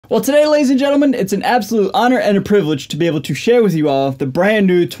Well, today, ladies and gentlemen, it's an absolute honor and a privilege to be able to share with you all the brand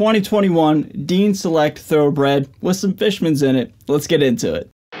new 2021 Dean Select Thoroughbred with some Fishmans in it. Let's get into it.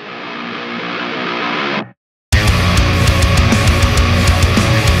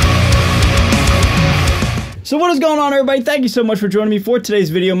 So what is going on, everybody? Thank you so much for joining me for today's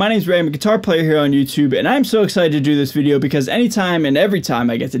video. My name is Ray. I'm a guitar player here on YouTube, and I'm so excited to do this video because anytime and every time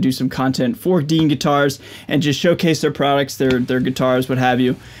I get to do some content for Dean Guitars and just showcase their products, their guitars, what have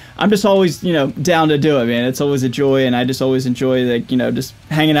you, I'm just always, down to do it, man. It's always a joy, and I just always enjoy, just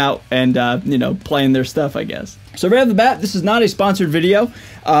hanging out and, playing their stuff, I guess. So right off the bat, this is not a sponsored video.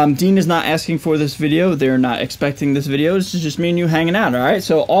 Dean is not asking for this video. They're not expecting this video. This is just me and you hanging out, all right?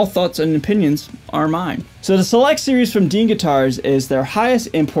 So all thoughts and opinions are mine. So the Select series from Dean Guitars is their highest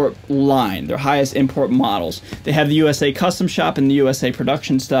import line, their highest import models. They have the USA Custom Shop and the USA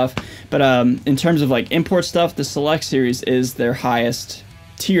Production stuff, but in terms of import stuff, the Select series is their highest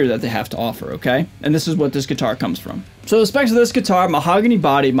tier that they have to offer, okay? And this is what this guitar comes from. So the specs of this guitar: mahogany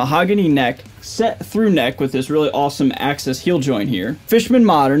body, mahogany neck, set through neck with this really awesome access heel joint here. Fishman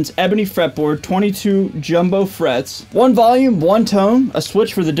Moderns, ebony fretboard, 22 jumbo frets, one volume, one tone, a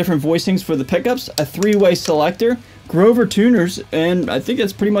switch for the different voicings for the pickups, a three-way selector, Grover tuners, and I think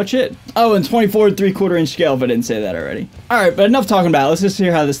that's pretty much it. Oh, and 24 3/4 inch scale if I didn't say that already. Alright, but enough talking about it. Let's just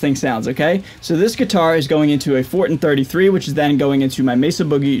hear how this thing sounds, okay? So this guitar is going into a Fortin 33, which is then going into my Mesa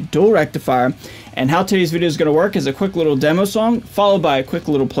Boogie dual rectifier. And how today's video is going to work is a quick little demo song, followed by a quick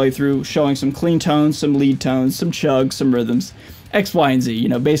little playthrough showing some clean tones, some lead tones, some chugs, some rhythms, X, Y, and Z.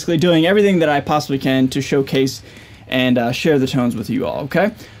 Basically doing everything that I possibly can to showcase and share the tones with you all,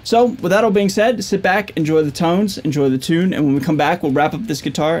 okay? So, with that all being said, sit back, enjoy the tones, enjoy the tune, and when we come back, we'll wrap up this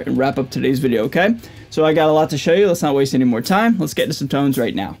guitar and wrap up today's video, okay? So I got a lot to show you. Let's not waste any more time. Let's get into some tones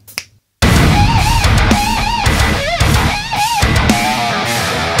right now.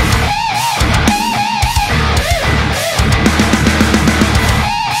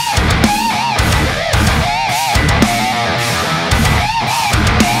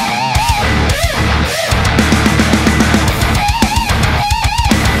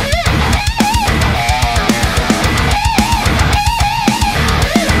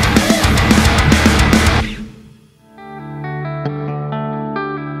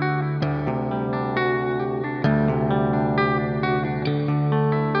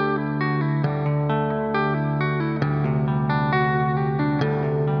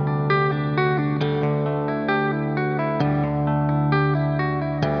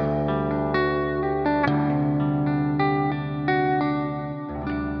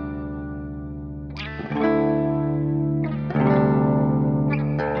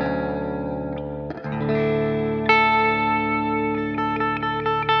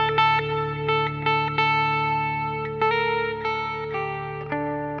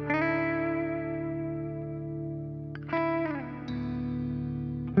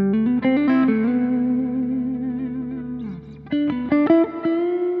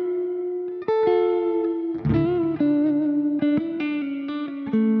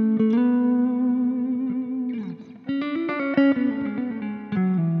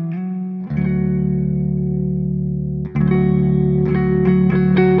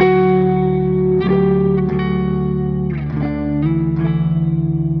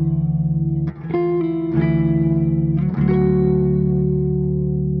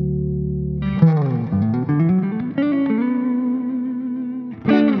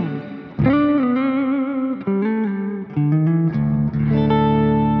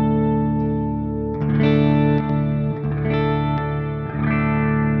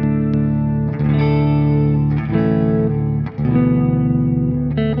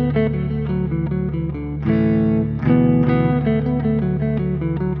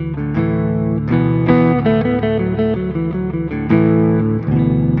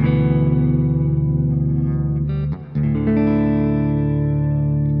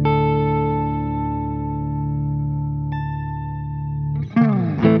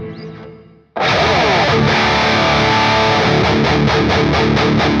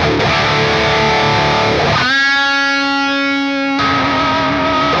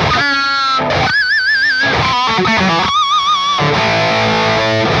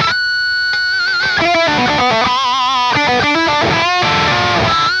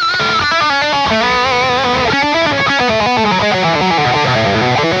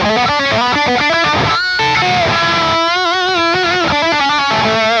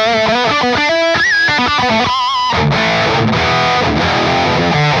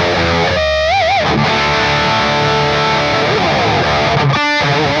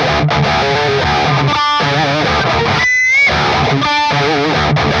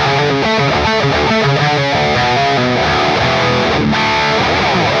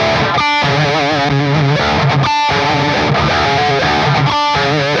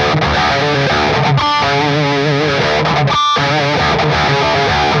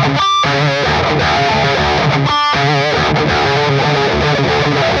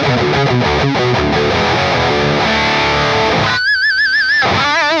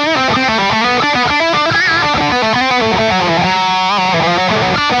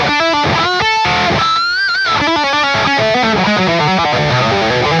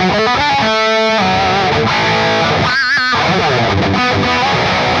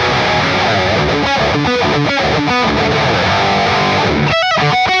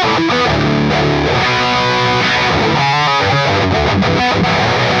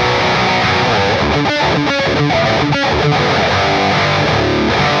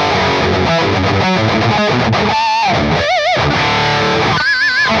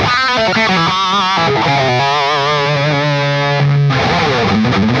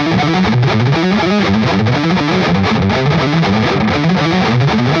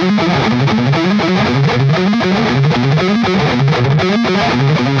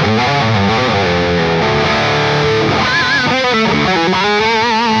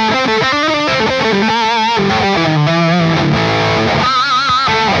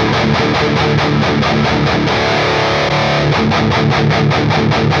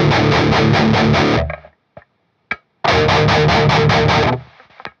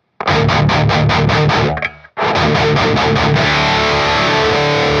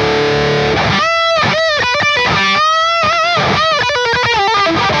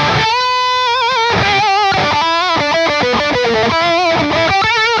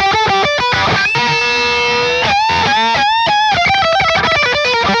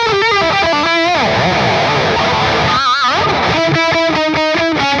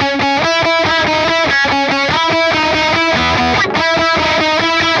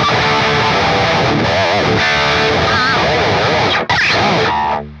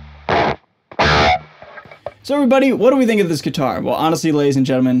 So everybody, what do we think of this guitar? Well, honestly, ladies and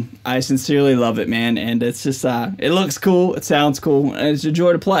gentlemen, I sincerely love it, man, and it's just, it looks cool, it sounds cool, and it's a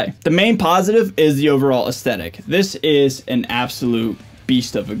joy to play. The main positive is the overall aesthetic. This is an absolute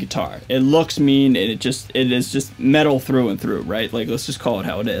beast of a guitar. It looks mean, and it is just metal through and through, right? Like, let's just call it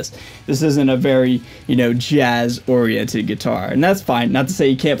how it is. This isn't a very, you know, jazz-oriented guitar, and that's fine. Not to say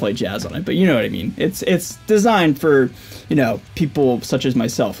you can't play jazz on it, but you know what I mean. It's designed for, you know, people such as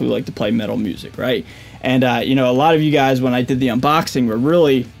myself who like to play metal music, right? And, you know, a lot of you guys, when I did the unboxing, were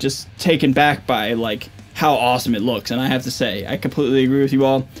really just taken back by, like, how awesome it looks. And I have to say, I completely agree with you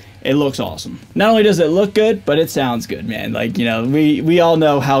all. It looks awesome. Not only does it look good, but it sounds good, man. Like, you know, we all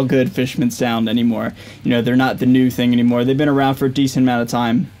know how good Fishman sound anymore. You know, they're not the new thing anymore. They've been around for a decent amount of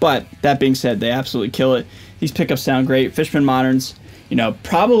time. But that being said, they absolutely kill it. These pickups sound great. Fishman Moderns, you know,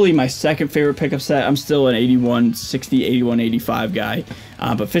 probably my second favorite pickup set. I'm still an 8160, 8185 guy.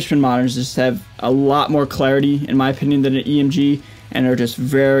 But Fishman Moderns just have a lot more clarity, in my opinion, than an EMG. And are just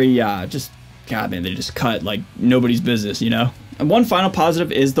very, God, man, they just cut like nobody's business, you know? And one final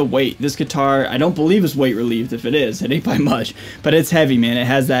positive is the weight. This guitar, I don't believe is weight relieved. If it is, it ain't by much. But it's heavy, man. It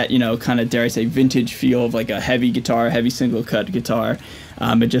has that, you know, kind of, dare I say, vintage feel of like a heavy guitar, heavy single cut guitar.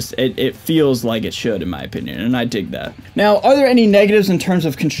 It feels like it should, in my opinion, and I dig that. Now, are there any negatives in terms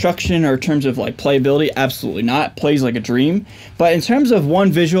of construction or in terms of like playability? Absolutely not. Plays like a dream. But in terms of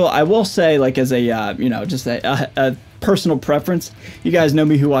one visual, I will say, like, as a you know, just a personal preference. You guys know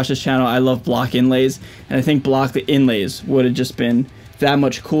me who watch this channel. I love block inlays, and I think block inlays would have just been that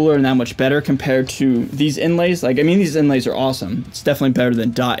much cooler and that much better compared to these inlays. Like, I mean, these inlays are awesome. It's definitely better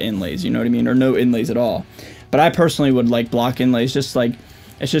than dot inlays, you know what I mean, or no inlays at all. But I personally would like block inlays, just like,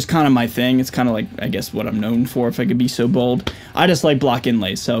 it's just kind of my thing. It's kind of like, I guess, what I'm known for, if I could be so bold. I just like block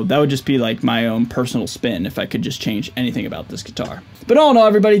inlays, so that would just be like my own personal spin if I could just change anything about this guitar. But all in all,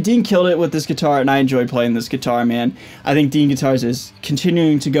 everybody, Dean killed it with this guitar, and I enjoyed playing this guitar, man. I think Dean Guitars is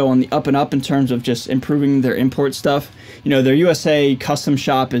continuing to go on the up and up in terms of just improving their import stuff. You know, their USA custom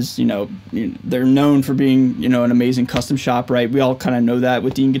shop is, you know, they're known for being, you know, an amazing custom shop, right? We all kind of know that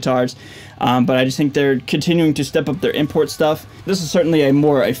with Dean Guitars. But I just think they're continuing to step up their import stuff. This is certainly a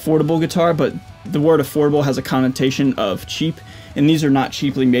more affordable guitar, but the word affordable has a connotation of cheap, and these are not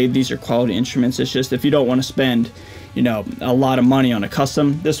cheaply made. These are quality instruments. It's just, if you don't want to spend, you know, a lot of money on a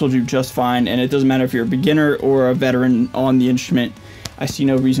custom, this will do just fine. And it doesn't matter if you're a beginner or a veteran on the instrument. I see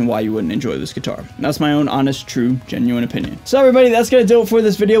no reason why you wouldn't enjoy this guitar. That's my own honest, true, genuine opinion. So everybody, that's going to do it for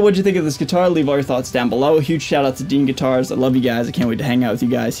this video. What'd you think of this guitar? Leave all your thoughts down below. A huge shout out to Dean Guitars. I love you guys. I can't wait to hang out with you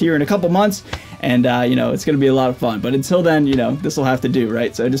guys here in a couple months. And, you know, it's going to be a lot of fun. But until then, you know, this will have to do,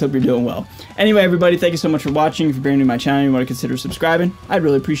 right? So I just hope you're doing well. Anyway, everybody, thank you so much for watching. If you're brand new to my channel and you want to consider subscribing, I'd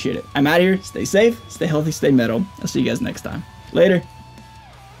really appreciate it. I'm out of here. Stay safe, stay healthy, stay metal. I'll see you guys next time. Later.